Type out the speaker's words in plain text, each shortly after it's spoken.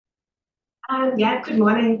Yeah, good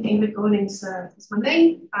morning. Ingrid Coninx is my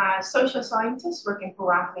name. Social scientist working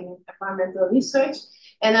for Wageningen Environmental Research.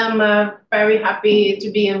 And I'm very happy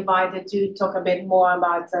to be invited to talk a bit more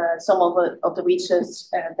about some of the research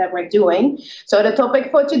that we're doing. So the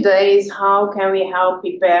topic for today is how can we help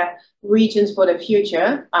prepare regions for the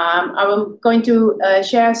future. I'm going to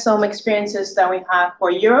share some experiences that we have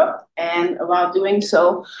for Europe, and while doing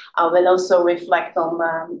so, I will also reflect on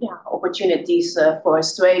opportunities for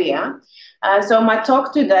Australia. So my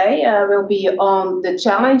talk today will be on the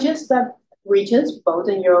challenges that regions, both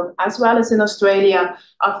in Europe as well as in Australia,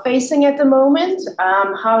 are facing at the moment,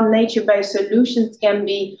 how nature-based solutions can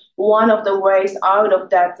be one of the ways out of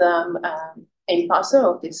that impasse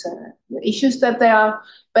of these issues that they are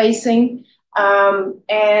facing.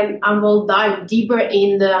 And I will dive deeper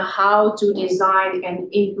in the how to design and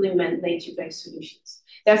implement nature-based solutions.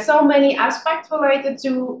 There's so many aspects related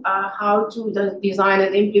to how to design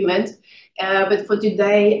and implement. But for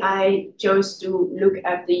today, I chose to look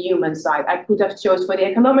at the human side. I could have chose for the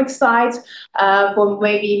economic side, for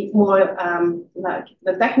maybe more like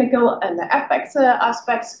the technical and the effects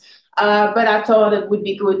aspects. But I thought it would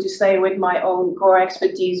be good to stay with my own core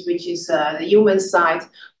expertise, which is the human side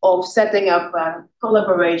of setting up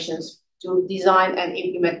collaborations to design and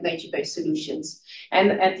implement nature-based solutions.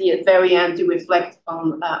 And at the very end, to reflect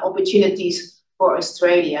on opportunities for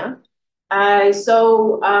Australia. I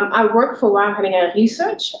work for Wageningen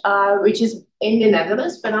Research, which is in the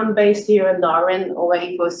Netherlands, but I'm based here in Darwin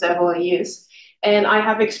already for several years. And I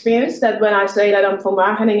have experienced that when I say that I'm from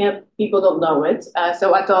Wageningen, people don't know it.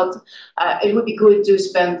 So I thought it would be good to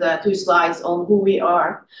spend 2 slides on who we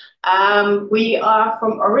are. We are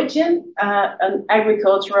from origin an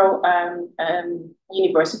agricultural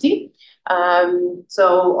university.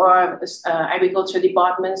 So our agriculture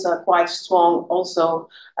departments are quite strong also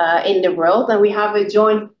in the world, and we have a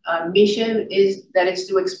joint mission is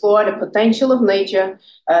to explore the potential of nature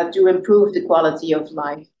to improve the quality of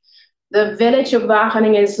life. The village of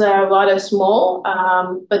Wageningen is rather small,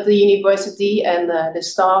 but the university and the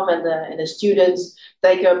staff and the students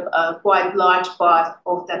take up a quite large part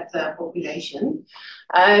of that population.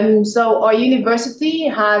 So our university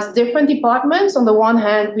has different departments. On the one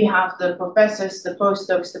hand, we have the professors, the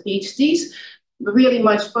postdocs, the PhDs, really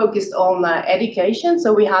much focused on education.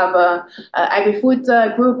 So we have a agri-food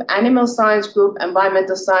group, animal science group,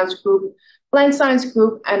 environmental science group, plant science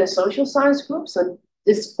group, and a social science group. So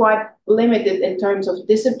it's quite limited in terms of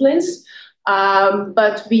disciplines.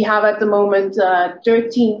 But we have at the moment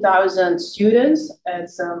 13,000 students.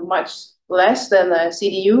 It's much less than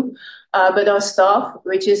CDU. But our staff,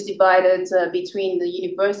 which is divided between the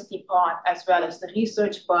university part as well as the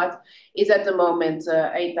research part, is at the moment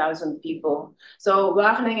 8,000 people. So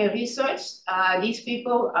Wageningen Research, these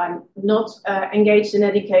people are not engaged in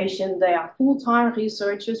education. They are full-time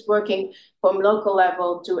researchers working from local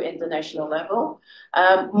level to international level.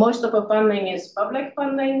 Most of our funding is public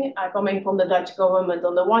funding, coming from the Dutch government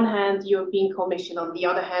on the one hand, European Commission on the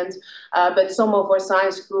other hand, but some of our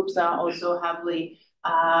science groups are also heavily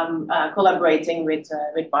collaborating with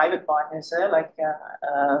private partners like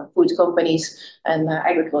food companies and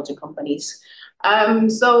agriculture companies.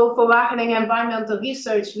 So for Wageningen Environmental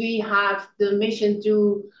Research, we have the mission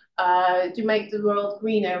to make the world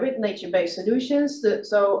greener with nature-based solutions.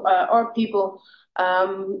 So our people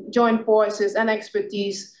join forces and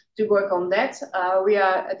expertise to work on that. We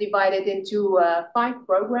are divided into 5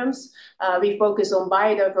 programs. We focus on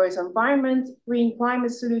biodiverse environment, green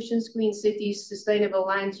climate solutions, green cities, sustainable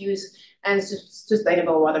land use, and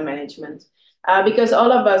sustainable water management. Because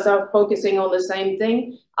all of us are focusing on the same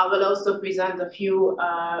thing, I will also present a few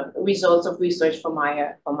results of research from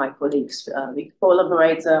my colleagues. We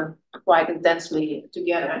collaborate quite intensely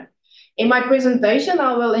together. In my presentation,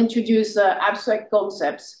 I will introduce abstract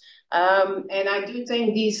concepts. And I do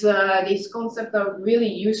think these concepts are really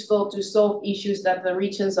useful to solve issues that the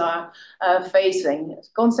regions are facing.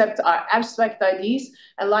 Concepts are abstract ideas,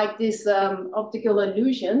 and like this optical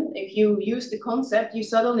illusion, if you use the concept, you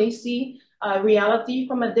suddenly see reality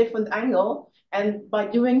from a different angle. And by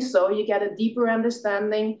doing so, you get a deeper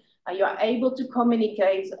understanding, you are able to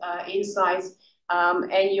communicate insights,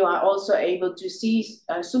 and you are also able to see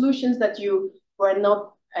solutions that you were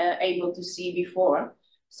not able to see before.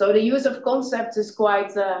 So the use of concepts is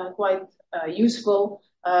quite useful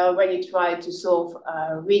when you try to solve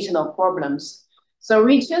regional problems. So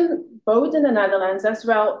region, both in the Netherlands as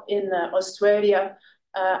well in Australia,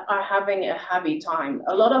 are having a heavy time.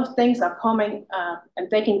 A lot of things are coming and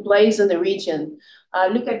taking place in the region.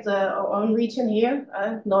 Look at our own region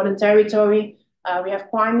here, Northern Territory. We have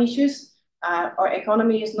crime issues. Our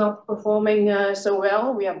economy is not performing so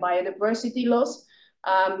well. We have biodiversity loss.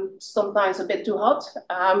 Sometimes a bit too hot.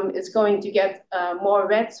 It's going to get more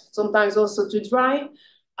wet, sometimes also too dry.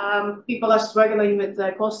 People are struggling with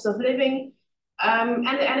the cost of living. And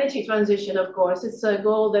the energy transition, of course, it's a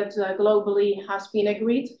goal that globally has been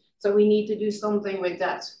agreed. So we need to do something with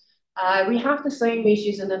that. We have the same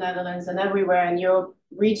issues in the Netherlands and everywhere in Europe.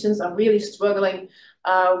 Regions are really struggling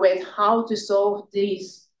with how to solve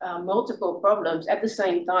these multiple problems at the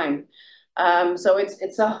same time. So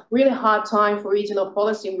it's a really hard time for regional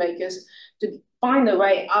policymakers to find a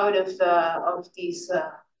way out of these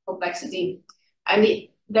complexity. And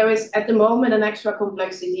there is at the moment an extra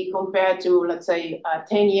complexity compared to, let's say,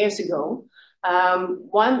 10 years ago.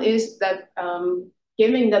 One is that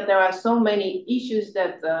given that there are so many issues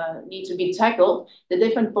that need to be tackled, the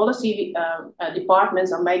different policy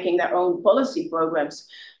departments are making their own policy programs.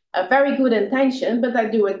 A very good intention, but they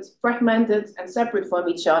do it fragmented and separate from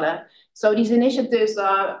each other. So these initiatives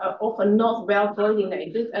are often not well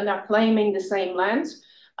coordinated and are claiming the same land.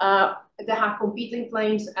 They have competing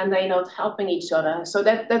claims and they're not helping each other. So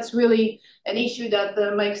that's really an issue that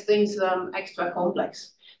makes things extra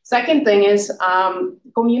complex. Second thing is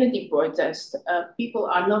community protest. People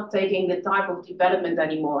are not taking the type of development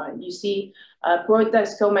anymore. You see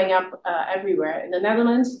protests coming up everywhere. In the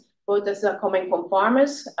Netherlands, protests are coming from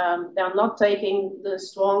farmers. They're not taking the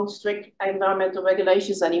strong, strict environmental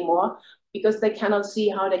regulations anymore because they cannot see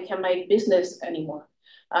how they can make business anymore.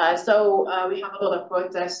 So we have a lot of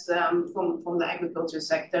protests from the agriculture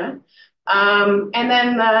sector. And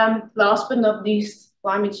then last but not least,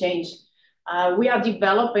 climate change. We are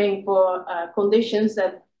developing for conditions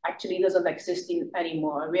that actually doesn't exist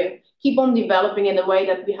anymore. We keep on developing in the way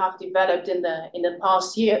that we have developed in the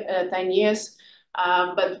past 10 years.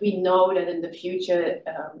 But we know that in the future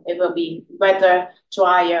it will be wetter,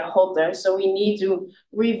 drier, hotter. So we need to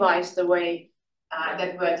revise the way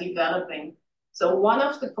that we're developing. So one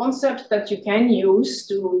of the concepts that you can use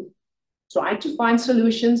to try to find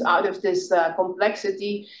solutions out of this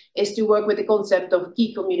complexity is to work with the concept of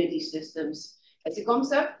key community systems. It's a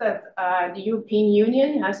concept that the European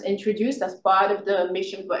Union has introduced as part of the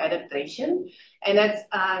mission for adaptation. And that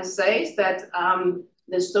says that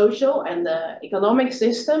the social and the economic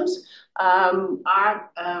systems are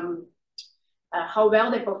how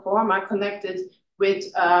well they perform are connected with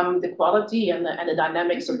the quality and the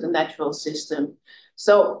dynamics of the natural system.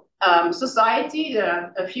 So society, there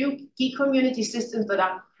are a few key community systems that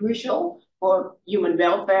are crucial for human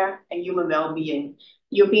welfare and human well-being.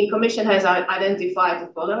 The European Commission has identified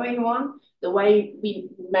the following one: the way we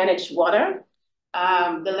manage water,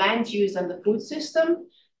 the land use and the food system,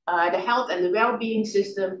 the health and the well-being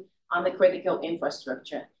system, and the critical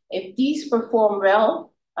infrastructure. If these perform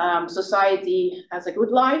well, society has a good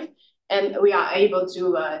life, and we are able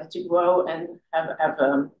to grow and have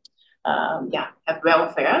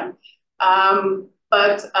welfare.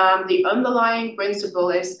 But the underlying principle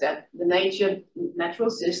is that the natural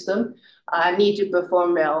system need to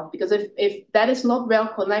perform well, because if that is not well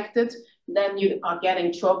connected, then you are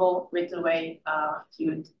getting trouble with the way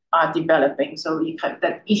you are developing. So you have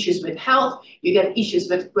that issues with health, you get issues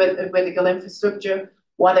with critical infrastructure,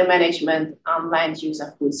 water management, land use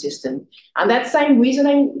and food system. And that same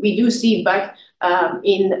reasoning we do see back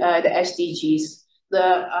in the SDGs.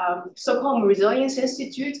 The Stockholm Resilience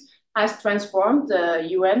Institute has transformed the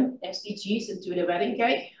UN SDGs into the wedding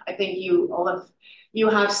cake. I think all of you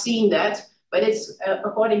have seen that, but it's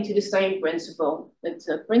according to the same principle. It's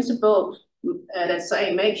a principle that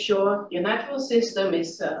say make sure your natural system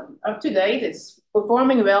is up to date, it's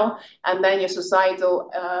performing well, and then your society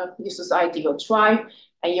will thrive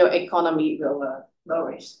and your economy will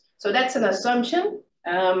flourish. So that's an assumption.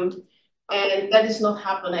 And that is not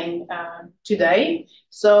happening today.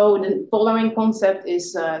 So the following concept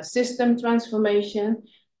is system transformation.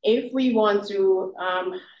 If we want to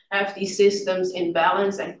have these systems in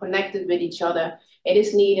balance and connected with each other, it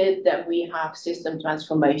is needed that we have system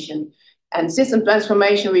transformation. And system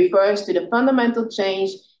transformation refers to the fundamental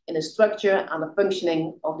change in the structure and the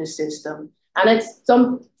functioning of the system. And it's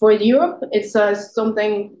for Europe, it's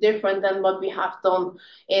something different than what we have done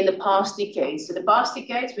in the past decades. In the past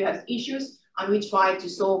decades, we had issues and we tried to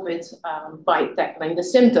solve it by tackling the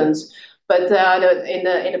symptoms. But in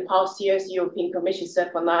the past years, the European Commission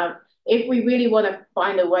said, for now, if we really want to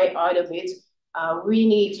find a way out of it, we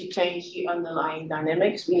need to change the underlying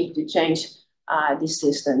dynamics. We need to change the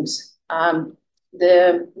systems.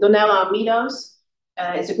 The Donella Meadows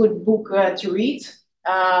is a good book to read.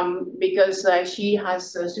 Because she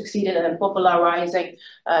has succeeded in popularizing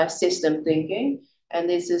system thinking, and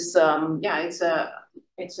this is it's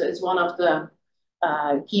It's one of the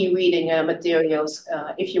key reading materials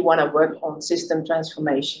if you want to work on system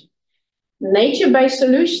transformation. Nature-based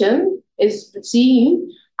solution is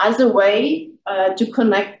seen as a way to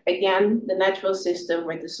connect again the natural system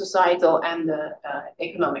with the societal and the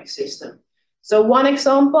economic system. So one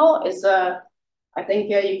example is I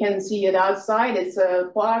think you can see it outside. It's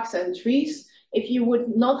parks and trees. If you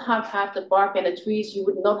would not have had the park and the trees, you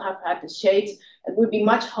would not have had the shade. It would be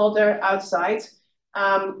much hotter outside.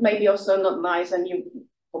 Maybe also not nice, and you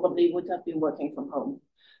probably would have been working from home.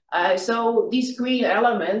 So these green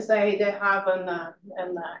elements, they have an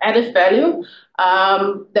added value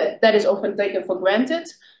that is often taken for granted.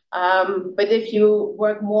 But if you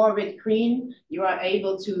work more with green, you are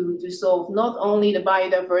able to solve not only the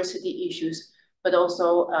biodiversity issues, but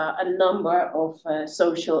also a number of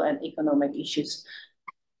social and economic issues.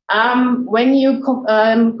 When you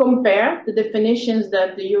compare the definitions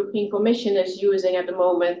that the European Commission is using at the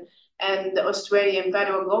moment and the Australian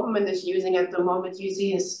federal government is using at the moment, you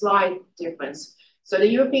see a slight difference. So the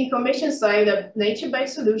European Commission say that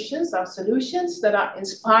nature-based solutions are solutions that are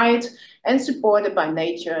inspired and supported by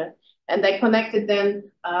nature, and they connected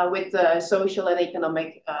then with the social and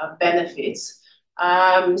economic benefits.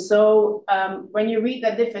 When you read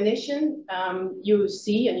that definition, you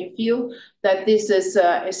see and you feel that this is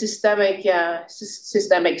a systemic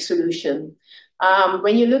solution.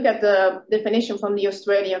 When you look at the definition from the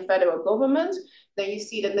Australian federal government, then you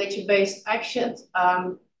see that nature-based actions,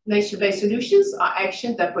 nature-based solutions are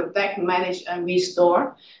actions that protect, manage, and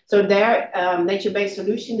restore. So their nature-based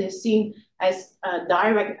solution is seen as a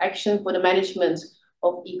direct action for the management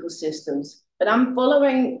of ecosystems. But I'm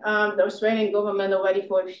following the Australian government already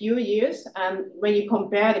for a few years, and when you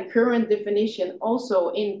compare the current definition also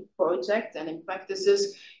in projects and in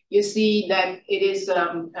practices, you see that it is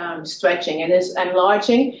stretching, it is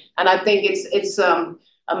enlarging, and I think it's a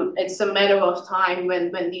matter of time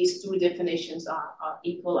when these two definitions are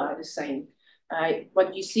equal, are the same.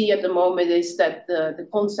 What you see at the moment is that the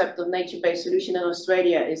concept of nature-based solution in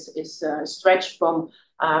Australia is stretched from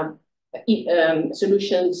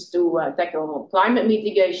solutions to tackle climate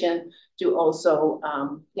mitigation, to also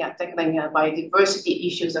tackling biodiversity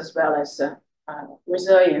issues as well as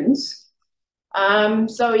resilience.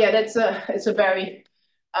 It's a very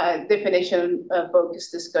definition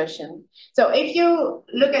focused discussion. So if you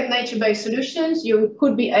look at nature-based solutions, you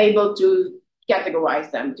could be able to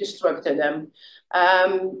categorize them, to structure them.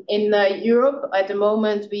 In Europe at the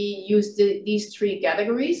moment, we use these three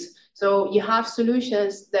categories. So you have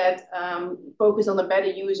solutions that focus on the better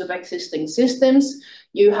use of existing systems.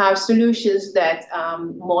 You have solutions that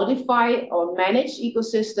modify or manage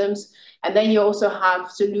ecosystems. And then you also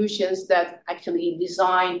have solutions that actually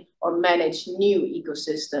design or manage new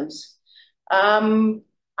ecosystems.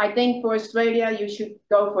 I think for Australia, you should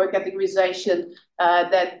go for a categorization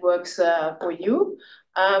that works for you.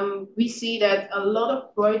 We see that a lot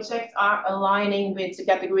of projects are aligning with the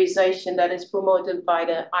categorization that is promoted by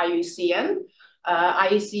the IUCN.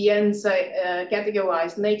 IUCN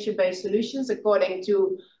categorize nature-based solutions according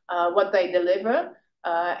to what they deliver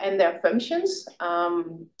and their functions.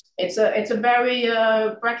 It's a very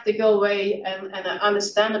practical way and an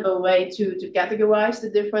understandable way to categorize the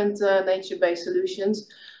different nature-based solutions.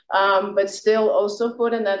 But still also for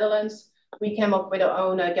the Netherlands, we came up with our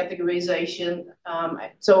own categorization.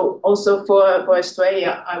 So also for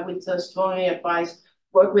Australia, I would strongly advise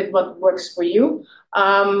work with what works for you.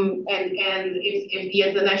 And if the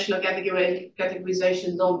international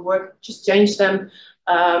categorization don't work, just change them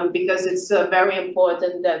because it's very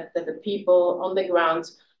important that the people on the ground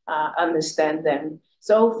understand them.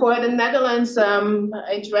 So for the Netherlands,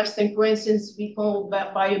 interesting, for instance, we call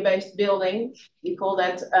that bio-based building. We call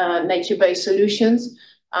that nature-based solutions.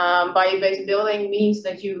 Bio-based building means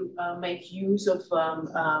that you make use of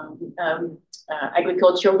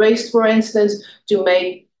agricultural waste, for instance, to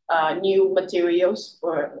make new materials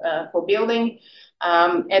for building.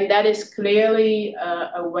 And that is clearly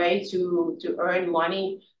a way to earn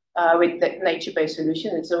money with the nature-based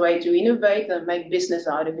solution. It's a way to innovate and make business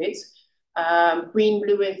out of it. Green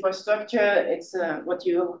blue infrastructure, it's what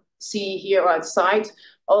you see here outside,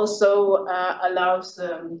 also allows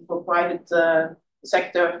for private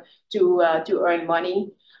sector to earn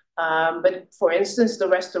money. But for instance, the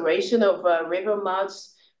restoration of river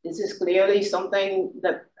mouths, this is clearly something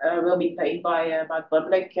that will be paid by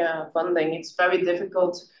public funding. It's very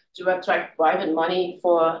difficult to attract private money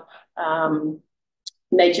for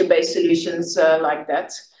nature-based solutions like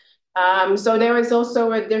that. So there is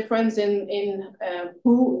also a difference in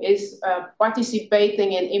who is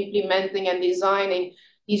participating in implementing and designing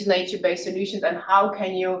these nature-based solutions, and how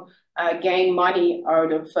can you gain money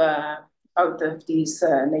out of these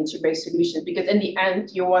nature-based solutions, because in the end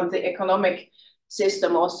you want the economic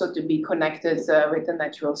system also to be connected with the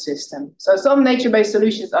natural system. So some nature-based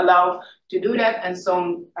solutions allow to do that and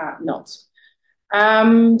some not.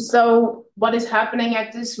 So what is happening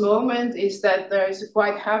at this moment is that there is a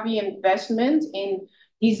quite heavy investment in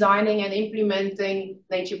designing and implementing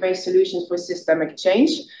nature-based solutions for systemic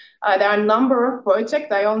change. There are a number of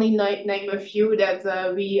projects. I only name a few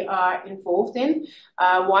that we are involved in.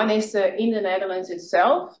 One is in the Netherlands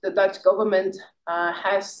itself. The Dutch government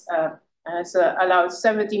has allowed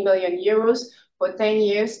 70 million euros for 10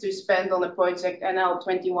 years to spend on the project NL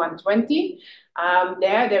 2120.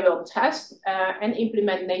 There they will test and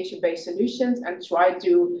implement nature-based solutions and try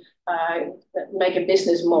to make a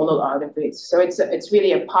business model out of it. So it's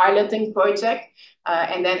really a piloting project.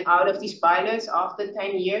 And then out of these pilots, after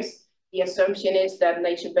 10 years, the assumption is that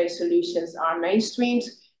nature-based solutions are mainstreamed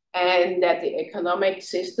and that the economic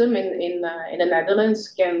system in the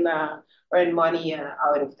Netherlands can earn money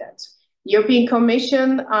out of that. The European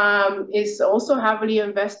Commission is also heavily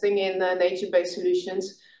investing in nature-based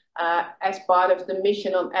solutions as part of the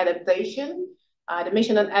mission on adaptation. The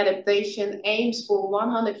mission on adaptation aims for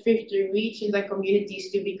 150 regions and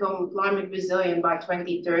communities to become climate resilient by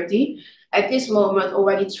 2030. At this moment,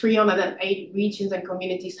 already 308 regions and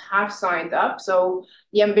communities have signed up, so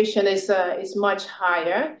the ambition is much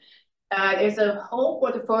higher. There's a whole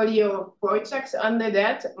portfolio of projects under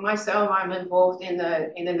that. Myself, I'm involved in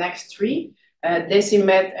the next three,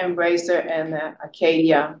 Decimet, Embracer, and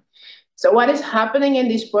Acadia. So what is happening in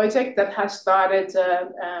this project that has started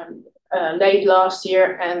late last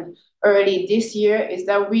year and early this year is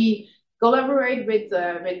that we collaborate with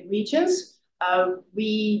regions.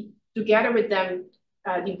 We, together with them,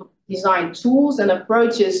 design tools and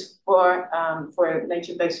approaches for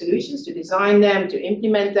nature-based solutions, to design them, to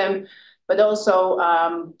implement them, but also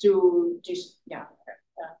to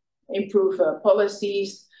improve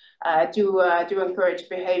policies, to encourage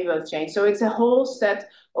behavioral change. So it's a whole set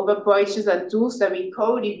of approaches and tools that we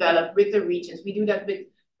co-develop with the regions. We do that with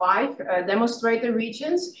 5 demonstrator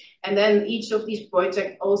regions, and then each of these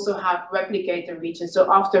projects also have replicator regions.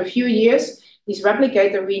 So after a few years, these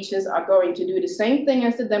replicator regions are going to do the same thing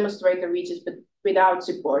as the demonstrator regions, but without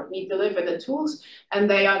support. We deliver the tools, and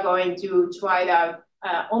they are going to try it out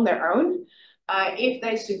on their own. If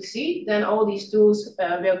they succeed, then all these tools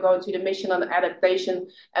will go to the mission on adaptation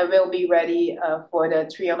and will be ready for the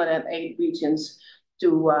 308 regions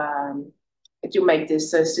to make this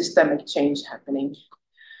systemic change happening.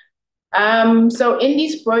 So in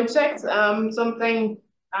these projects, something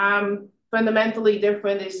fundamentally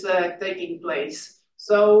different is taking place.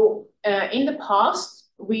 So in the past,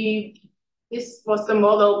 this was the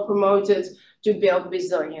model promoted to build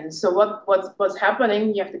resilience. So what's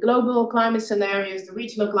happening? You have the global climate scenarios, the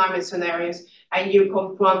regional climate scenarios, and you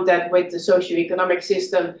confront that with the socioeconomic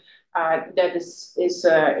system that is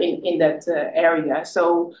in that area.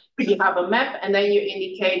 So you have a map, and then you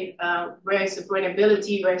indicate where is the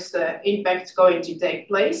vulnerability, where's the impact going to take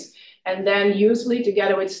place. And then usually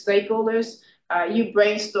together with stakeholders, you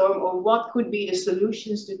brainstorm on what could be the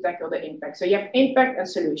solutions to tackle the impact. So you have impact and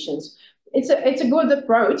solutions. It's a good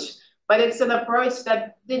approach, but it's an approach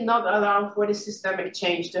that did not allow for the systemic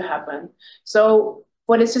change to happen. So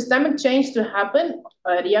for the systemic change to happen,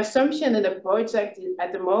 the assumption in the project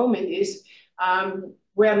at the moment is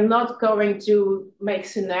we're not going to make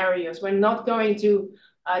scenarios. We're not going to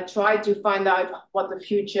try to find out what the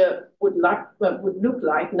future would look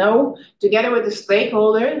like. No, together with the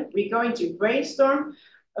stakeholder, we're going to brainstorm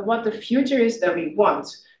what the future is that we want.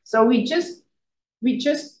 So we just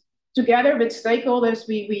together with stakeholders,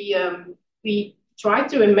 we try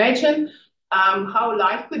to imagine how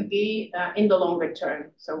life could be in the longer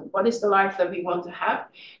term. So what is the life that we want to have?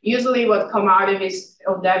 Usually what come out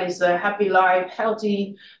of that is a happy life,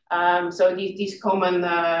 healthy, so these common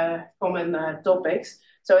topics.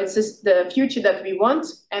 So it's just the future that we want.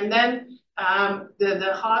 And then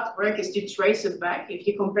the hard work is to trace it back. If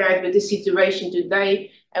you compare it with the situation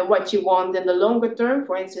today and what you want in the longer term,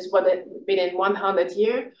 for instance, within 100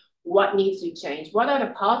 years, what needs to change? What are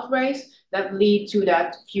the pathways that lead to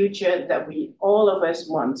that future that all of us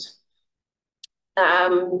want?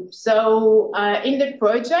 So in the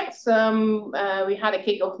project, we had a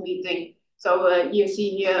kickoff meeting. So you see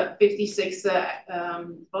here 56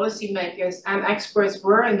 policymakers and experts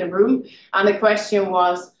were in the room. And the question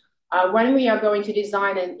was, when we are going to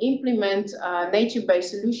design and implement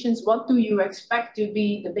nature-based solutions, what do you expect to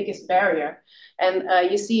be the biggest barrier? And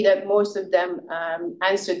you see that most of them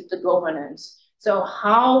answered the governance. So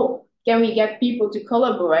how can we get people to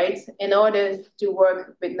collaborate in order to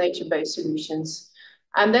work with nature-based solutions?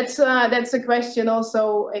 And that's a question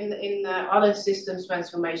also in other systems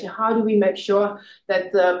transformation. How do we make sure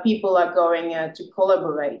that people are going to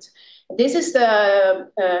collaborate? This is the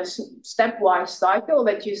stepwise cycle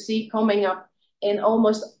that you see coming up in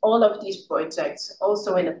almost all of these projects,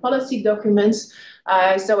 also in the policy documents.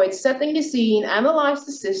 So it's setting the scene, analyze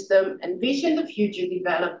the system, envision the future,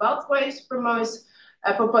 develop pathways, propose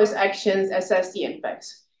actions, assess the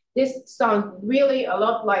impacts. This sounds really a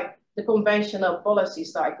lot like the conventional policy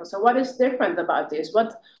cycle. So what is different about this?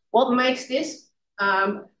 What makes this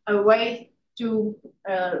a way to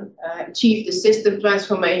achieve the system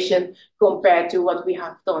transformation compared to what we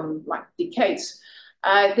have done like decades?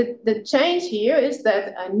 The change here is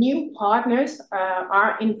that new partners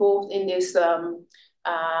are involved in this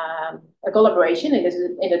collaboration,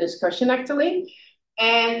 in the discussion actually,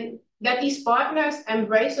 and that these partners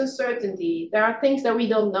embrace uncertainty. There are things that we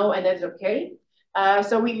don't know, and that's okay.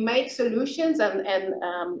 So we make solutions and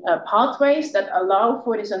pathways that allow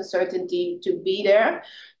for this uncertainty to be there.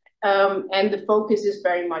 And the focus is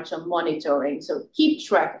very much on monitoring. So keep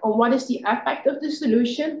track on what is the effect of the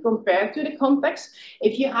solution compared to the context.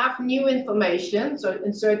 If you have new information, so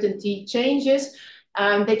uncertainty changes,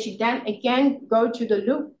 that you then again go to the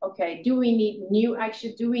loop. Okay, do we need new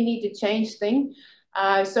action? Do we need to change things?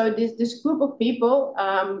 So this group of people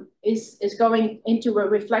is going into a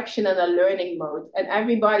reflection and a learning mode, and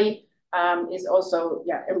everybody is also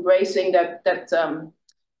embracing that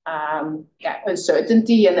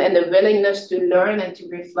uncertainty and the willingness to learn and to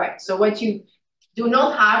reflect. So what you do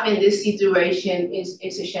not have in this situation is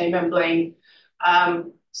a shame and blame.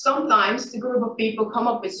 Sometimes the group of people come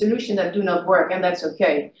up with solutions that do not work, and that's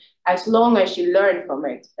okay, as long as you learn from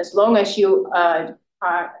it, as long as you are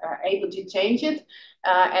able to change it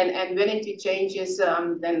and willing to change it,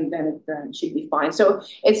 then it should be fine. So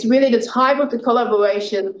it's really the type of the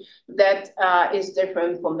collaboration that is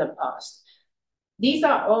different from the past. These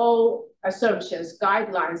are all assumptions,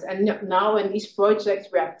 guidelines, and now in these projects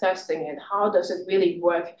we are testing it. How does it really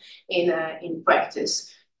work in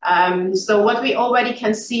practice? So what we already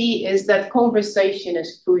can see is that conversation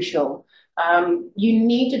is crucial. You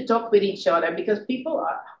need to talk with each other because people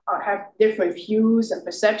have different views and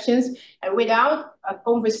perceptions, and without a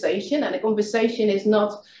conversation, and a conversation is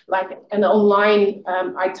not like an online,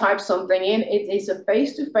 I type something in, it is a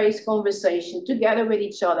face-to-face conversation together with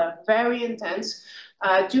each other, very intense,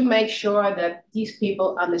 to make sure that these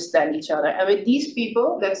people understand each other. And with these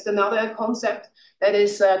people, that's another concept that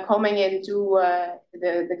is coming into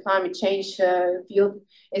the climate change field,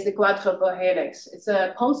 is the quadruple helix. It's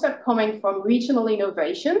a concept coming from regional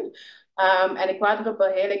innovation. And the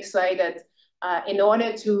quadruple helix say that in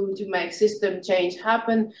order to make system change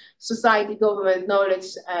happen, society, government, knowledge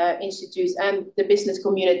institutes, and the business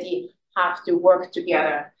community have to work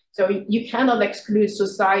together. So you cannot exclude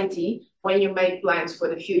society when you make plans for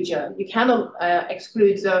the future. You cannot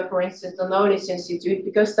exclude, for instance, the Knowledge Institute,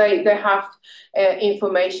 because they have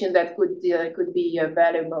information that could be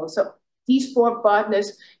valuable. So these four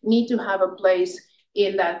partners need to have a place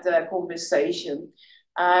in that conversation.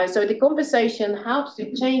 So the conversation helps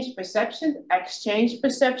to change perceptions, exchange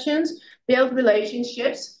perceptions, build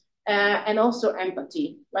relationships, and also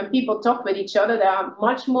empathy. When people talk with each other, they are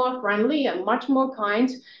much more friendly and much more kind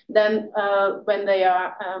than when they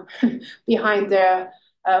are behind their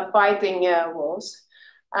fighting walls.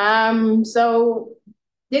 So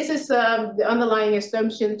this is the underlying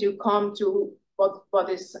assumption to come to what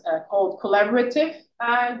is called collaborative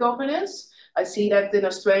governance. I see that in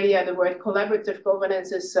Australia, the word collaborative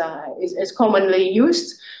governance is commonly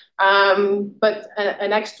used. But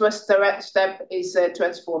an extra step is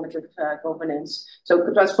transformative governance. So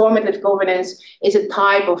transformative governance is a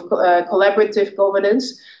type of collaborative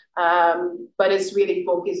governance, but it's really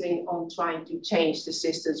focusing on trying to change the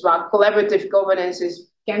systems, while collaborative governance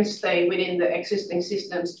can stay within the existing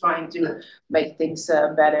systems, trying to make things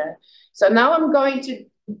better. So now I'm going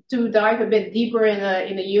to dive a bit deeper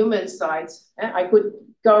in the human side. I could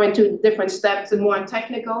go into different steps and more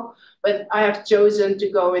technical, but I have chosen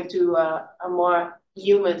to go into a more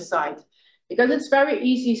human side because it's very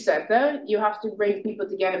easy said. You have to bring people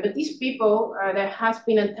together, but these people, there has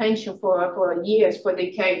been intention for years, for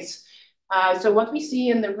decades. So what we see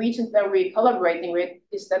in the regions that we're collaborating with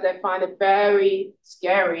is that they find it very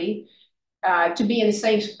scary to be in the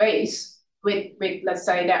same space with let's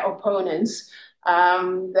say, their opponents.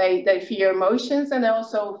 They fear emotions and they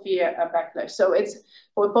also fear a backlash. So it's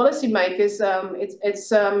for policymakers,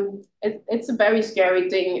 it's a very scary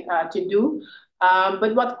thing to do.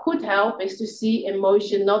 But what could help is to see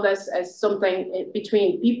emotion not as something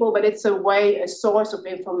between people, but it's a source of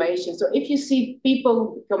information. So if you see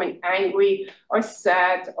people becoming angry or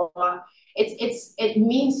sad, or it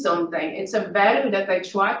means something. It's a value that they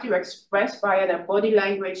try to express via their body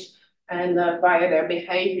language and via their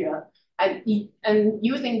behavior. And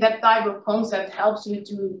using that type of concept helps you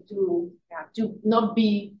to not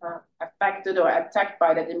be affected or attacked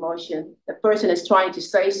by that emotion. The person is trying to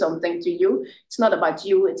say something to you. It's not about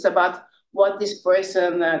you. It's about what this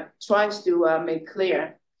person tries to make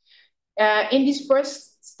clear. In these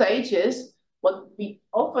first stages, what we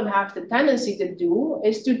often have the tendency to do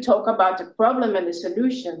is to talk about the problem and the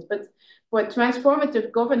solutions. But for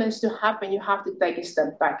transformative governance to happen, you have to take a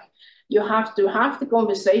step back. You have to have the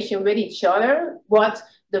conversation with each other, what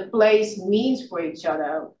the place means for each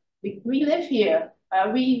other. We live here.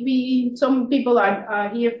 Some people are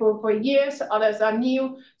here for years, others are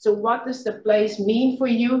new. So what does the place mean for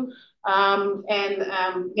you? What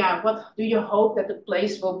do you hope that the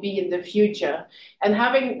place will be in the future? And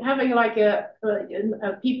having like a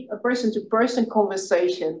person-to-person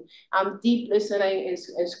conversation, deep listening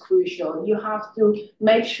is crucial. You have to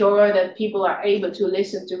make sure that people are able to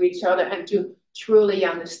listen to each other and to truly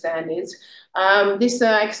understand it. This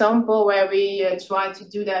example where we tried to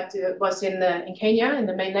do that was in Kenya, in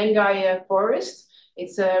the Menengai forest.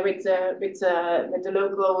 It's with the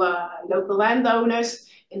local landowners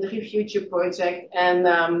in the Future project, and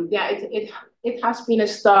it has been a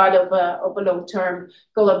start of a long-term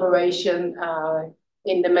collaboration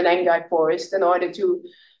in the Menengai forest in order to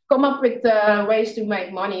come up with ways to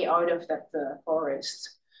make money out of that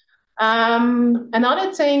forest.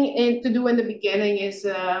 Another thing to do in the beginning is,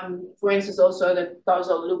 for instance, also the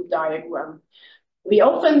causal loop diagram. We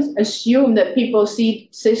often assume that people see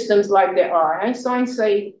systems like they are, and science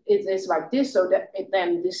say it is like this, so that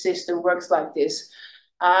then this system works like this.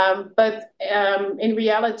 But in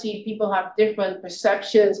reality, people have different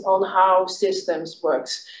perceptions on how systems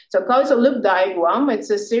works. So causal loop diagram,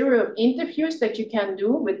 it's a series of interviews that you can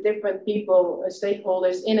do with different people,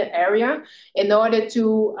 stakeholders in an area, in order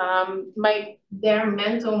to make their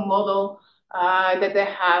mental model that they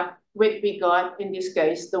have with regard, in this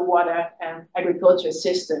case, the water and agriculture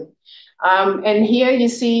system. And here you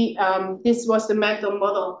see, this was the mental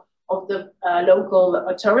model of the local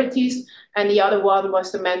authorities, and the other one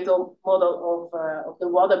was the mental model of the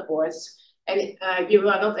water boards. And you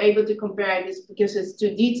are not able to compare this because it's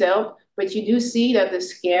too detailed, but you do see that the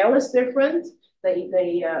scale is different.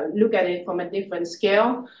 They look at it from a different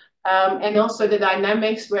scale, and also the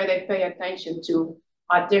dynamics where they pay attention to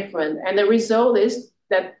are different. And the result is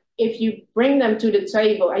that if you bring them to the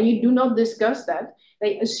table and you do not discuss that,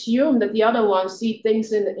 they assume that the other ones see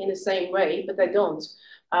things in the same way, but they don't.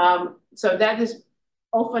 So that is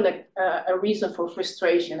often a reason for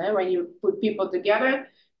frustration, when you put people together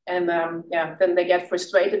and then they get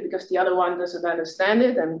frustrated because the other one doesn't understand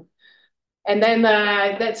it, and then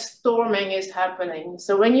that storming is happening.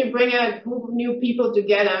 So when you bring a group of new people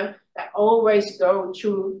together, they always go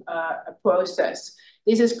through a process.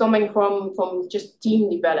 This is coming from just team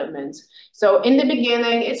development. So in the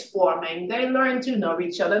beginning, it's forming. They learn to know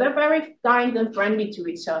each other. They're very kind and friendly to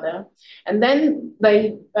each other. And then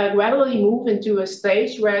they gradually move into a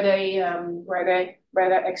stage where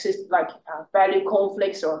there exist like value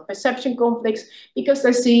conflicts or perception conflicts, because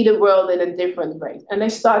they see the world in a different way. And they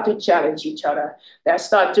start to challenge each other. They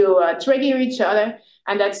start to trigger each other.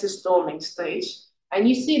 And that's the storming stage. And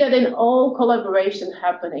you see that in all collaboration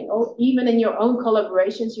happening, or even in your own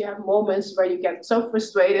collaborations, you have moments where you get so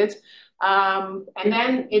frustrated. And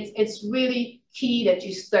then it's really key that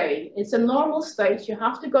you stay. It's a normal stage. You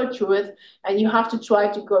have to go through it, and you have to try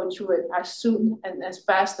to go through it as soon and as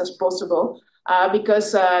fast as possible,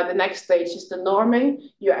 because the next stage is the norming.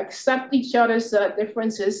 You accept each other's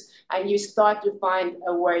differences, and you start to find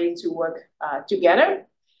a way to work together.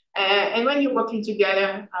 And when you're working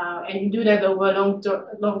together and you do that over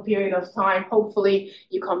a long period of time, hopefully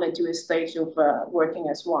you come into a stage of working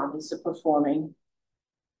as one. It's a performing.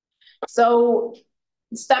 So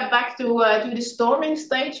step back to the storming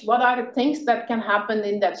stage. What are the things that can happen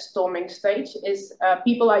in that storming stage is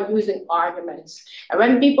people are using arguments. And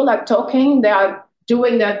when people are talking, they are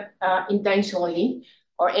doing that intentionally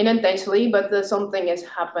or unintentionally, but something is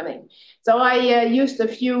happening. So I used a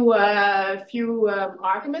few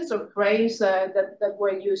arguments or phrases that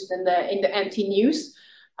were used in the anti-news.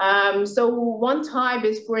 So one type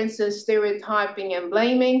is, for instance, stereotyping and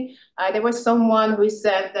blaming. There was someone who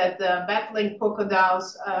said that battling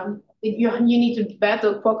crocodiles, you need to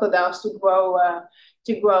battle crocodiles to grow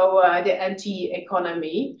the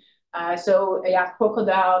anti-economy. So yeah,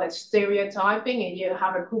 crocodile, that's stereotyping, and you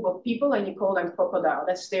have a group of people and you call them crocodile,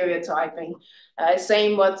 that's stereotyping.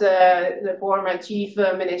 Same what the former chief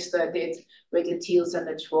minister did with the teals and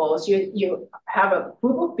the trolls. You have a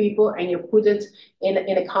group of people and you put it in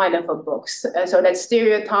a kind of a box. So that's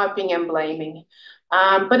stereotyping and blaming.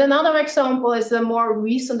 But another example is a more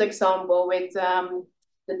recent example with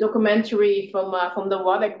the documentary from the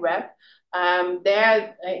Water Grab.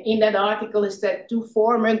 There in that article is that to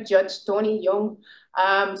former Judge Tony Young.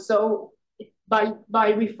 So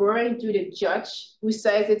by referring to the judge who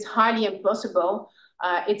says it's highly impossible,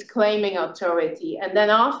 it's claiming authority, and then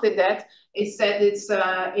after that it said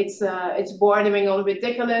it's bordering on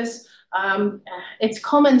ridiculous. It's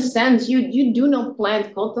common sense. You do not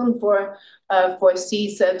plant cotton for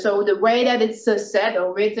seeds. So the way that it's said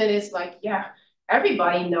or written is like, yeah,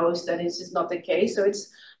 everybody knows that this is not the case. So it's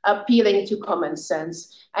appealing to common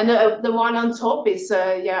sense. And the one on top is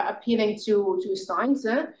yeah, appealing to science,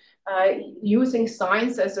 using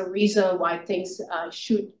science as a reason why things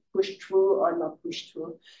should push through or not push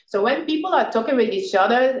through. So when people are talking with each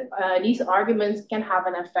other, these arguments can have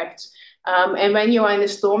an effect. And when you are in the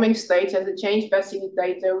storming stage as a change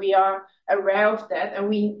facilitator, we are aware of that, and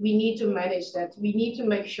we need to manage that. We need to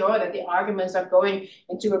make sure that the arguments are going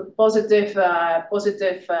into a positive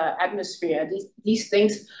atmosphere. These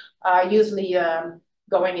things are usually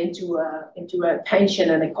going into a tension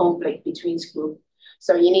and a conflict between groups.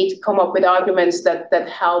 So you need to come up with arguments that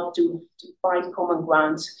help to find common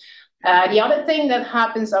ground. The other thing that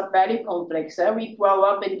happens are value conflicts. We grow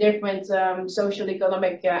up in different social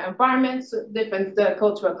economic environments, different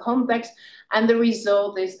cultural contexts, and the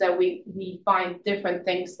result is that we find different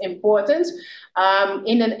things important.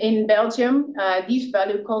 In Belgium, these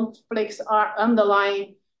value conflicts are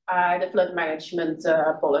underlying the flood management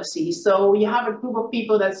policy. So you have a group of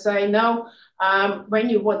people that say, no, when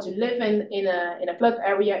you want to live in a flood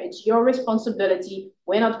area, it's your responsibility.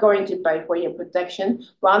 We're not going to pay for your protection.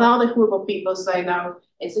 While another group of people say, no,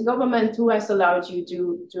 it's the government who has allowed you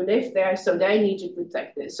to live there, so they need to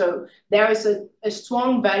protect it. So there is a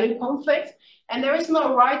strong value conflict, and there is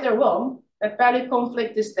no right or wrong. That value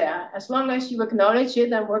conflict is there. As long as you acknowledge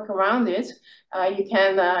it and work around it, you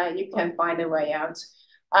can find a way out.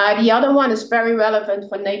 The other one is very relevant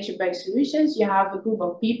for nature-based solutions. You have a group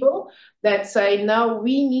of people that say, no,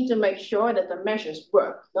 we need to make sure that the measures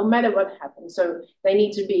work, no matter what happens. So they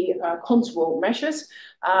need to be control measures.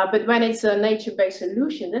 But when it's a nature-based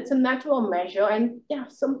solution, it's a natural measure. And yeah,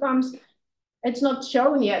 sometimes it's not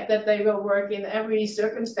shown yet that they will work in every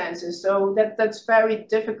circumstances. So that's very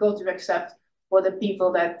difficult to accept for the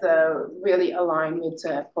people that really align with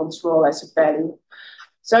control as a value.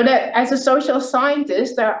 So that as a social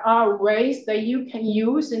scientist, there are ways that you can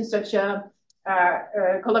use in such a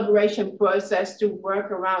collaboration process to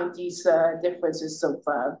work around these differences of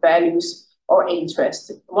values or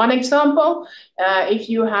interest. One example, if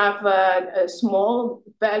you have a small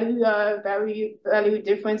value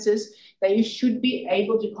differences, then you should be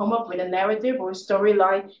able to come up with a narrative or a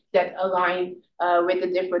storyline that align with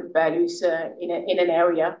the different values in an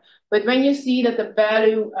area. But when you see that the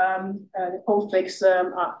value conflicts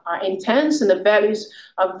are intense and the values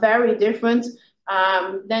are very different,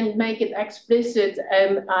 then make it explicit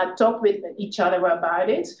and talk with each other about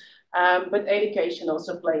it. But education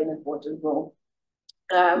also play an important role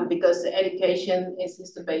because education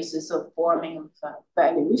is the basis of forming of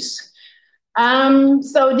values.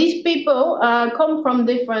 So these people come from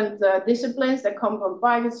different disciplines. They come from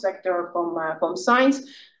private sector, from science,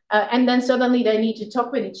 and then suddenly they need to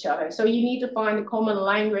talk with each other. So you need to find a common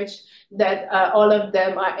language that all of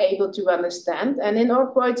them are able to understand. And in our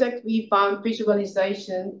project, we found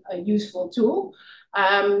visualization a useful tool.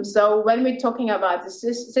 So when we're talking about the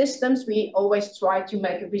systems, we always try to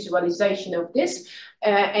make a visualization of this.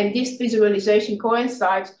 And this visualization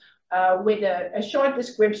coincides with a short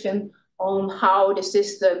description on how the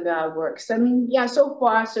system works. And yeah, so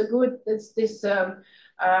far so good. This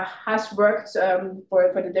has worked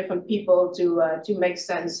for the different people to make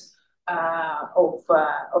sense of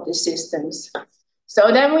the systems.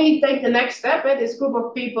 So then we take the next step. This group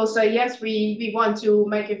of people say, yes, we want to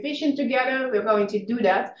make a vision together. We're going to do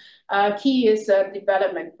that. Key is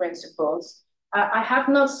development principles. I have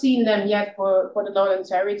not seen them yet for the Northern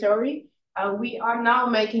Territory. We are now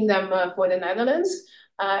making them for the Netherlands.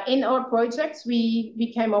 In our projects,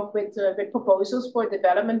 we came up with proposals for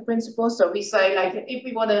development principles. So we say, like, if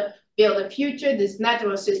we want to build a future, this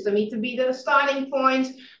natural system needs to be the starting point.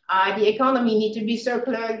 The economy needs to be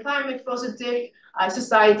circular and climate positive.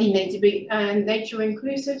 Society needs to be nature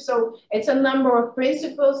inclusive. So it's a number of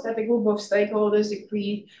principles that a group of stakeholders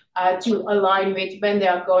agree to align with when they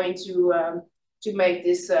are going to make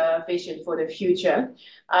this vision for the future.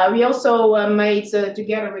 We also made,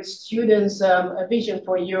 together with students, a vision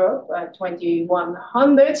for Europe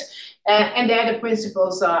 2100, and there the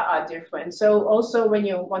principles are different. So also when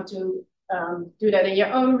you want to do that in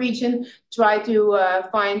your own region, try to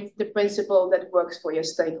find the principle that works for your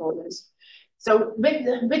stakeholders. So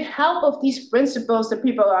with help of these principles, the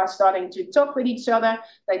people are starting to talk with each other.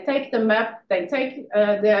 They take the map, they take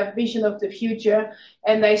their vision of the future,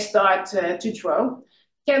 and they start to draw.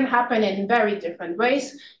 Can happen in very different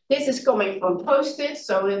ways. This is coming from Post-it,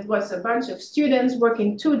 so it was a bunch of students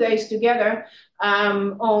working 2 days together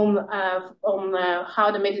on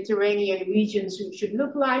how the Mediterranean regions should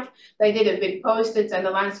look like. They did it with Post-it, and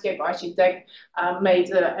the landscape architect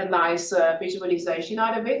made a nice visualization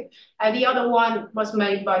out of it. And the other one was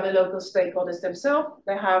made by the local stakeholders themselves.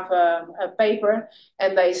 They have a paper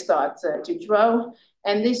and they start to draw.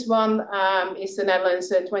 And this one is the Netherlands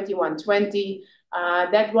 2120.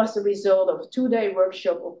 That was the result of a 2-day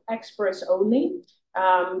workshop of experts only.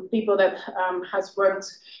 People that has worked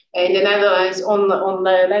in the Netherlands on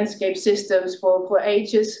the landscape systems for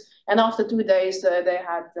ages. And after 2 days, they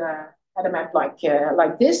had a map like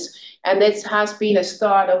this. And this has been a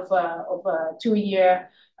start of a 2-year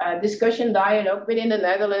discussion dialogue within the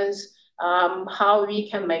Netherlands, how we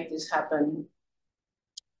can make this happen.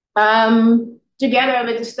 Together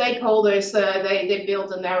with the stakeholders, they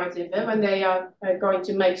build a narrative when they are going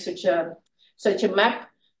to make such a map.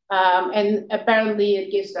 And apparently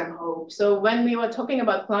it gives them hope. So when we were talking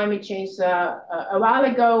about climate change a while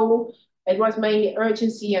ago, it was mainly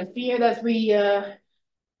urgency and fear that we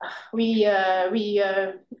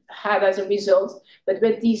had as a result. But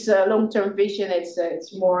with this long-term vision,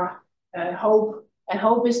 it's more hope, and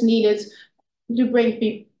hope is needed to bring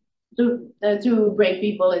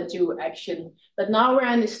people into action. But now we're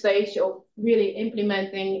in the stage of really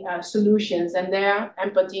implementing solutions, and there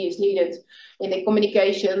empathy is needed in the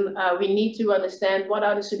communication. We need to understand what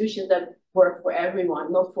are the solutions that work for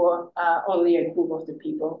everyone, not for only a group of the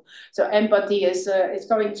people. So empathy is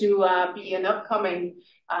going to be an upcoming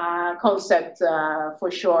concept for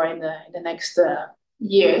sure in the next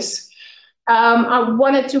years. I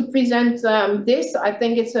wanted to present this. I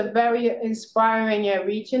think it's a very inspiring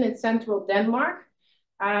region in central Denmark.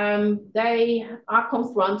 They are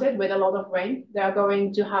confronted with a lot of rain. They are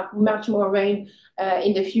going to have much more rain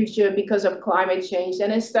in the future because of climate change.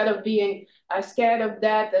 And instead of being scared of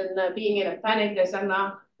that and being in a panic, they said,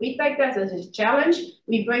 now we take that as a challenge.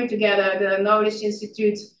 We bring together the Knowledge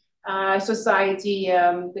Institute, society,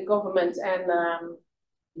 the government,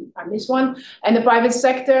 and this one, and the private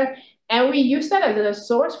sector. And we use that as a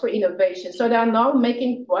source for innovation. So they are now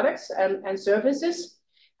making products and services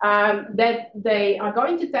that they are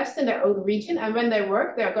going to test in their own region. And when they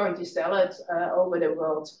work, they are going to sell it over the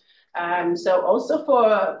world. So also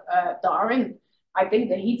for Darwin, I think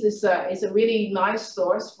the heat is a really nice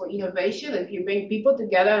source for innovation. If you bring people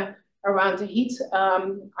together around the heat,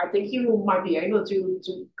 I think you might be able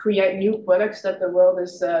to create new products that the world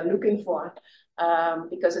is looking for.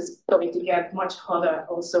 Because it's going to get much hotter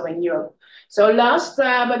also in Europe. So last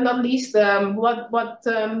but not least, what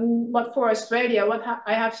for Australia?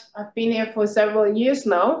 I've been here for several years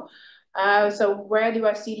now. So where do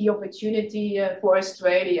I see the opportunity for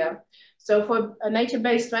Australia? So for a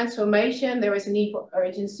nature-based transformation, there is a need for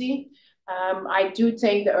urgency. I do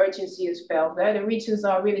think the urgency is felt there. The regions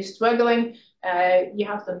are really struggling. You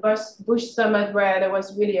have the Bush Summit where there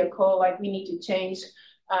was really a call like we need to change.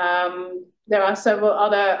 There are several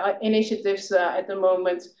other initiatives at the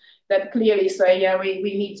moment that clearly say, yeah, we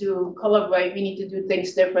need to collaborate, we need to do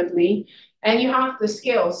things differently. And you have the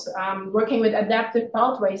skills. Working with adaptive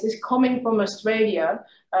pathways is coming from Australia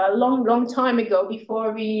a long time ago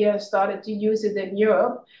before we started to use it in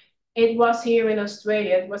Europe. It was here in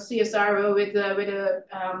Australia. It was CSIRO with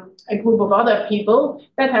a group of other people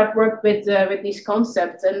that have worked with these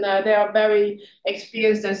concepts, and they are very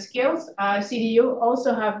experienced and skilled. CDU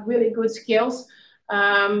also have really good skills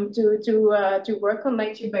to work on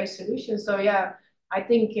nature-based solutions. So yeah, I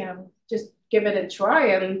think just give it a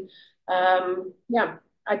try, and yeah,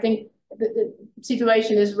 I think the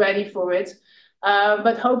situation is ready for it.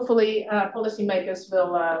 But hopefully policymakers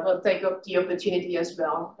will take up the opportunity as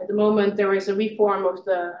well. At the moment, there is a reform of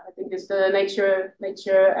I think it's the Nature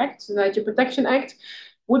Act, the Nature Protection Act.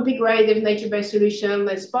 Would be great if nature-based solution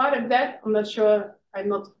is part of that. I'm not sure. I'm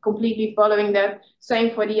not completely following that.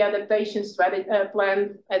 Same for the adaptation strategy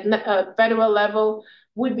plan at federal level.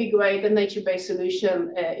 Would be great. The nature-based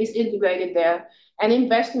solution is integrated there. And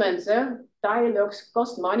investments, dialogues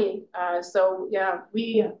cost money. So yeah,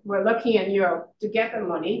 we were lucky in Europe to get the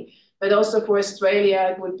money, but also for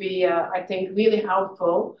Australia, it would be, I think, really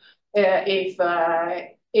helpful if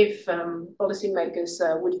policymakers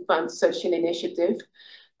would fund such an initiative.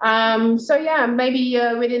 So yeah, maybe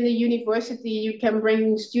within the university, you can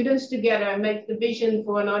bring students together and make the vision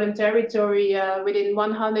for Northern Territory within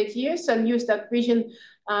 100 years and use that vision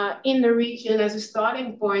in the region as a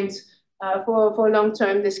starting point for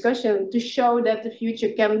long-term discussion to show that the future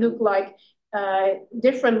can look like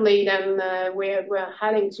differently than where we're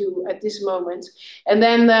heading to at this moment. And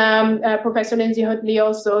then Professor Lindsay Hutley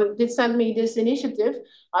also did send me this initiative.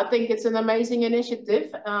 I think it's an amazing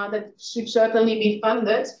initiative that should certainly be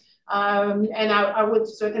funded. And I would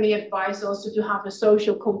certainly advise also to have a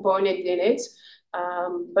social component in it.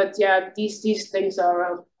 But yeah, these things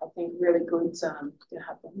are, I think, really good to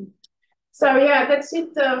happen. So yeah, that's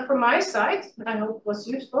it from my side. I hope it was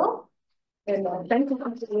useful. And thank you.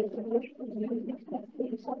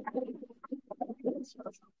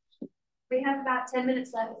 We have about 10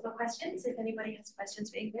 minutes left for questions, if anybody has questions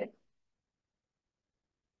for Ingrid.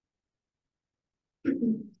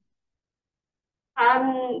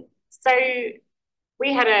 So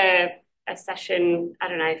we had a session, I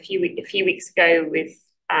don't know, a few weeks ago with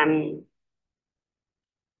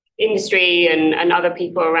industry and other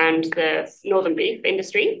people around the northern beef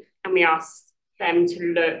industry, and we asked them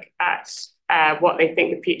to look at what they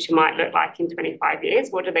think the future might look like in 25 years.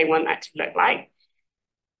 What do they want that to look like?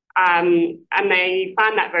 And they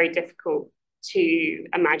found that very difficult to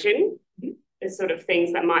imagine the sort of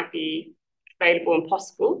things that might be available and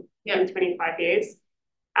possible in 25 years.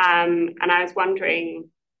 And I was wondering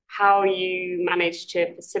how you managed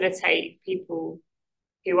to facilitate people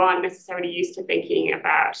who aren't necessarily used to thinking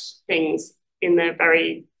about things in the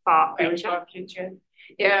very far future.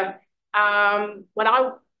 Yeah.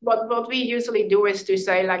 What we usually do is to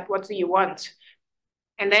say, like, what do you want?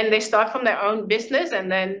 And then they start from their own business,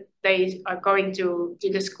 and then they are going to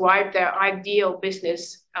describe their ideal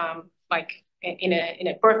business, like in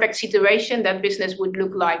a perfect situation, that business would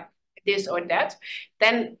look like this or that.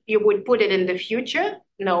 Then you would put it in the future,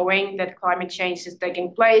 knowing that climate change is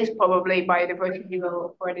taking place, probably biodiversity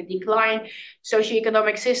will further decline,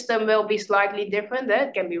 socioeconomic system will be slightly different.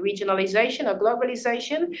 That can be regionalization or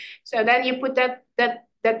globalization. So then you put that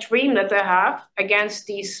dream that they have against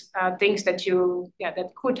these things that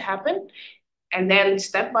that could happen, and then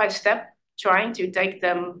step by step trying to take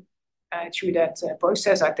them through that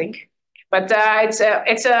process, I think. But it's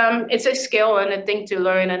a skill and a thing to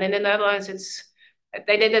learn. And in the Netherlands,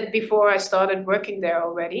 they did it before I started working there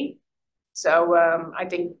already. So I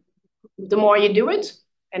think the more you do it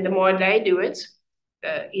and the more they do it,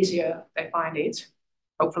 the easier they find it,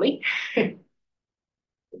 hopefully.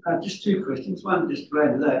 Just two questions. One, just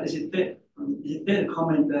related to that. Is it fair to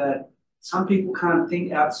comment that some people can't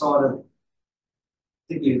think outside of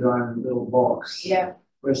thinking of their own little box? Yeah.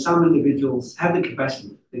 Whereas some individuals have the capacity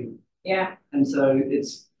to think. Yeah. And so it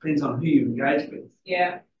depends on who you engage with.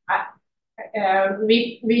 Yeah.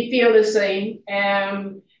 We feel the same.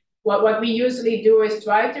 What we usually do is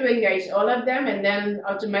try to engage all of them, and then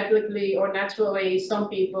automatically or naturally, some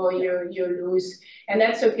people you lose, and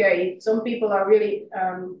that's okay. Some people are really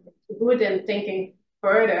good in thinking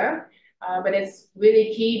further, but it's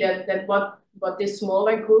really key that what this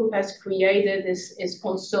smaller group has created is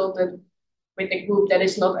consulted with a group that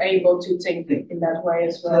is not able to think in that way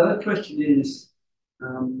as well. So the question is,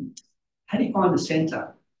 how do you find the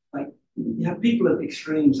centre? Like, you have people at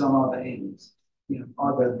extremes on either ends. You know,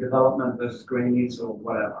 either development versus greenies or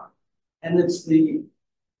whatever. And it's the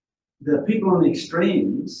people on the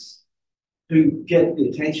extremes who get the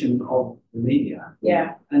attention of the media.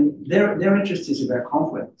 Yeah. And their interest is about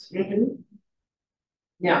conflict. Mm-hmm.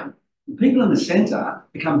 Yeah. The people in the centre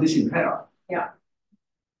become disempowered. Yeah.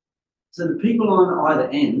 So the people on either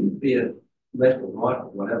end, be it left or right or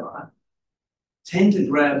whatever, tend to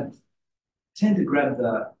grab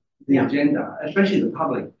the agenda, especially the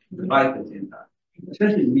public debate agenda.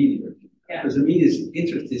 Especially the media, because the media's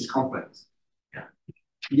interest is complex. Yeah.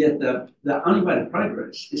 Yet the only way to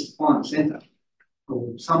progress is to find the centre,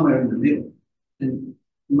 or somewhere in the middle, and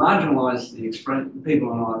marginalise the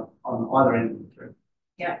people on either end of the tree.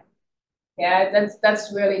 Yeah, Yeah,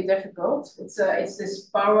 that's really difficult. It's this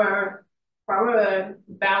power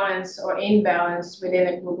balance or imbalance within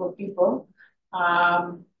a group of people.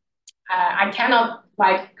 I cannot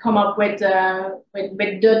like come up with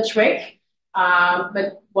the trick,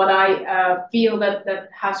 but what I feel that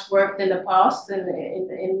has worked in the past and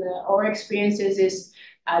in our experiences is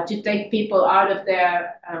to take people out of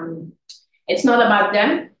their. It's not about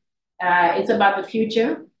them. It's about the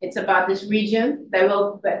future. It's about this region. They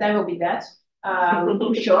will be that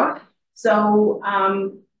for sure. So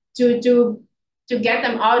to get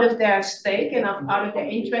them out of their stake and out of their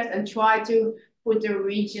interest and try to put the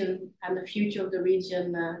region and the future of the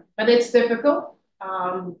region, but it's difficult,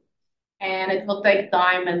 and it will take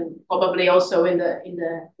time and probably also in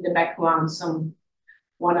the background some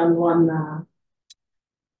one-on-one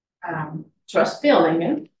trust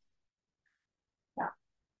building. Yeah,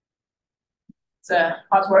 it's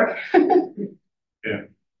hard work. Yeah,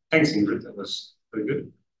 thanks, Ingrid. That was pretty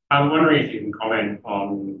good. I'm wondering if you can comment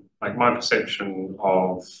on, like, my perception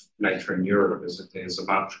of nature in Europe is that there's a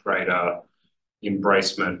much greater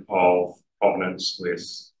embracement of provenance with,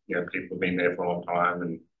 you know, people who've been there for a long time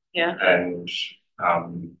and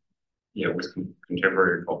you know, with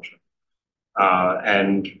contemporary culture.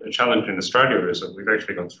 And a challenge in Australia is that we've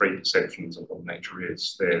actually got three perceptions of what nature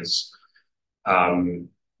is. There's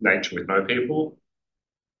nature with no people,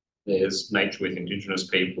 there's nature with Indigenous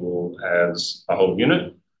people as a whole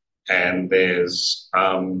unit, and there's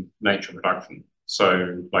nature production.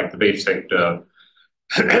 So, like, the beef sector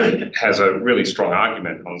has a really strong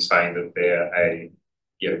argument on saying that they're a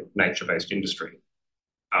nature-based industry,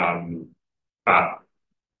 but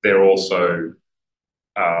they're also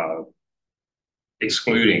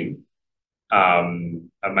excluding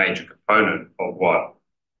a major component of what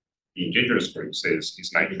the Indigenous group says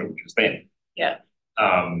is nature, which is them. Yeah.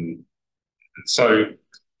 So,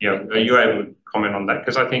 you know, are you able to comment on that?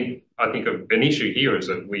 Because I think an issue here is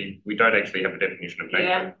that we don't actually have a definition of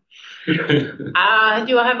nature. Yeah.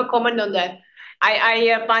 Do I have a comment on that?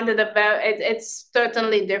 I find it it's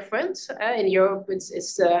certainly different. In Europe,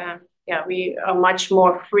 it's we are much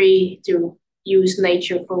more free to use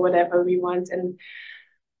nature for whatever we want. And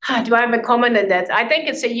do I have a comment on that? I think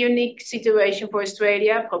it's a unique situation for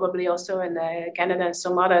Australia, probably also in Canada and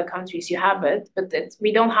some other countries you have it, but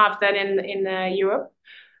we don't have that in Europe,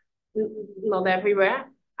 not everywhere.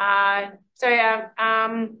 So yeah,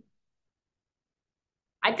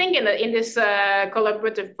 I think in this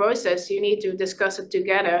collaborative process, you need to discuss it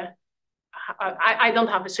together. I don't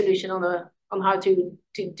have a solution on how to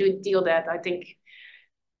deal that. I think,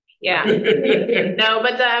 yeah, no,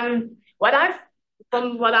 but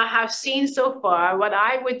from what I have seen so far, what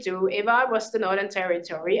I would do if I was the Northern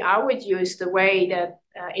Territory, I would use the way that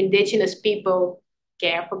Indigenous people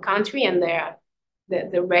care for country and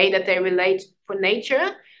the way that they relate for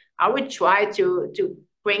nature. I would try to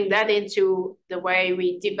bring that into the way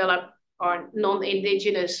we develop our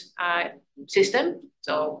non-Indigenous system.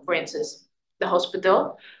 So, for instance, the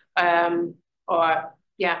hospital, or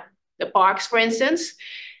the parks, for instance,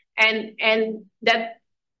 and that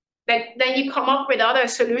then you come up with other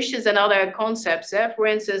solutions and other concepts. For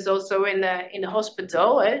instance, also in the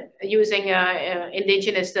hospital, using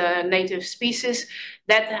Indigenous native species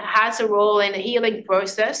that has a role in the healing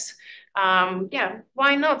process.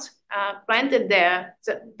 Why not plant it there?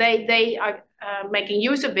 So they are making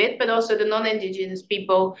use of it, but also the non-Indigenous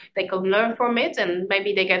people, they can learn from it, and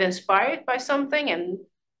maybe they get inspired by something, and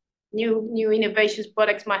new innovations,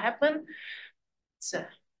 products might happen. So,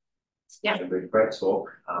 yeah. Great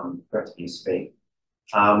talk. Great to hear you speak.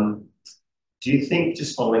 Do you think,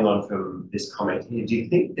 just following on from this comment here, do you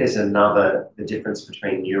think there's the difference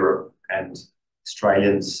between Europe and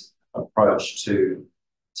Australians' approach to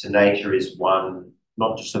nature is one,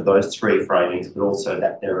 not just of those three framings, but also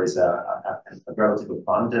that there is a relative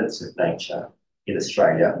abundance of nature in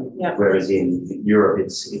Australia, whereas in Europe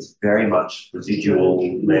it's very much residual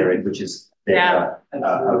merit, which is a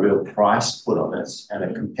real price put on it and a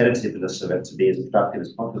competitiveness of it to be as productive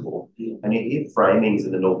as possible. And you hear framings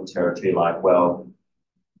in the Northern Territory like, well,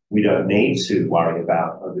 we don't need to worry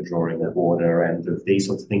about overdrawing the water and of these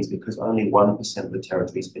sorts of things because only 1% of the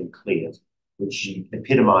territory has been cleared, which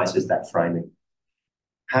epitomises that framing.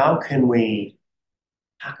 How can we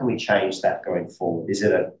change that going forward? Is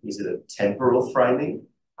it a temporal framing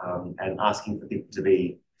and asking for people to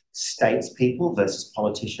be statespeople versus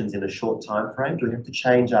politicians in a short time frame? Do we have to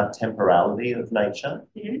change our temporality of nature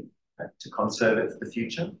to conserve it for the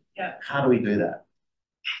future? Yeah. How do we do that?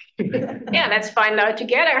 Yeah, let's find out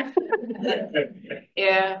together.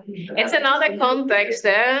 Yeah, it's another context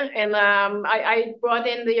there. And I brought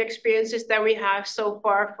in the experiences that we have so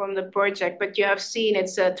far from the project, but you have seen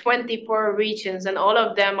it's 24 regions and all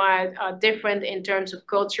of them are different in terms of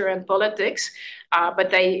culture and politics, but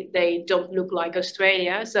they don't look like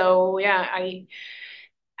Australia. So yeah,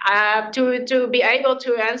 to be able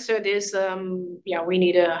to answer this, yeah, we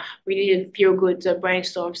need a few good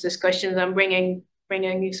brainstorms, discussions, and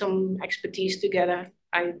bringing some expertise together.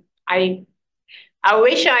 I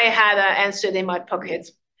wish I had answered in my pocket,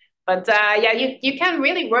 but yeah, you can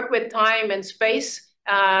really work with time and space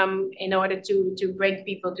in order to bring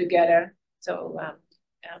people together. So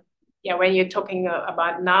yeah, when you're talking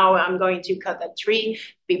about now, I'm going to cut that tree,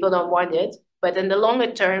 people don't want it. But in the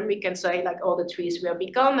longer term, we can say like all the trees will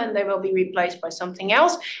be gone and they will be replaced by something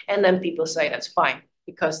else. And then people say that's fine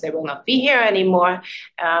because they will not be here anymore.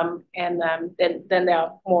 And then they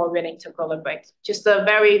are more willing to collaborate. Just a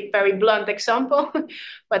very, very blunt example,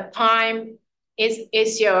 but time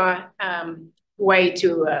is your way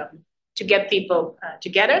to get people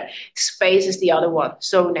together. Space is the other one,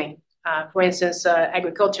 zoning. For instance,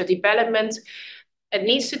 agriculture development, it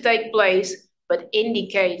needs to take place, but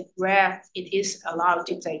indicate where it is allowed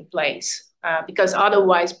to take place. Because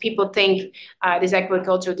otherwise people think this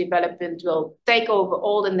agricultural development will take over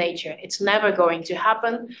all the nature. It's never going to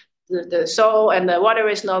happen. The soil and the water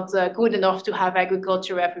is not good enough to have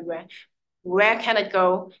agriculture everywhere. Where can it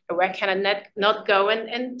go and where can it not go,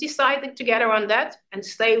 and decide together on that and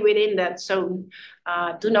stay within that zone.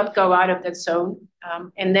 Do not go out of that zone.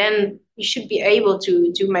 And then you should be able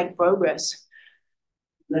to make progress.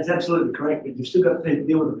 That's absolutely correct, but you've still got to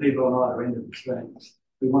deal with the people on either end of the extremes.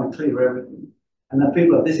 We want to clear everything. And the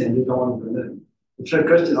people at this end who don't want to move. The true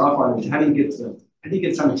question I find is how do you get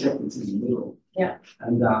some acceptance in the middle? Yeah.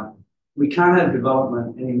 And we can't have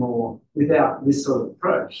development anymore without this sort of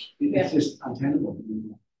approach. It's just untenable.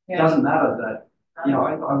 Yeah. It doesn't matter that, you know,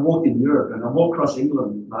 I walked in Europe and I walked across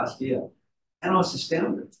England last year and I was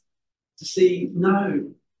astounded to see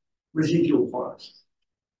no residual forest.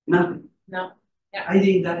 Nothing. No. Yeah.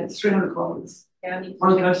 18 days, 300 kilometers. Yeah,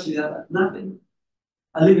 one coast to the other, nothing.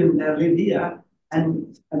 I live here,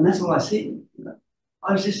 and that's what I see. You know,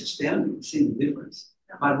 I was just astounded to see the difference.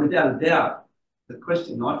 Yeah. But without a doubt, the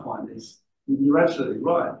question I find is, you're absolutely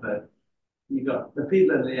right, but you've got the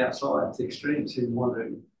people on the outside, the extremes, who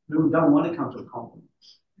don't want to come to a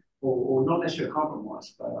compromise, or not necessarily a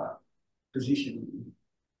compromise, but a position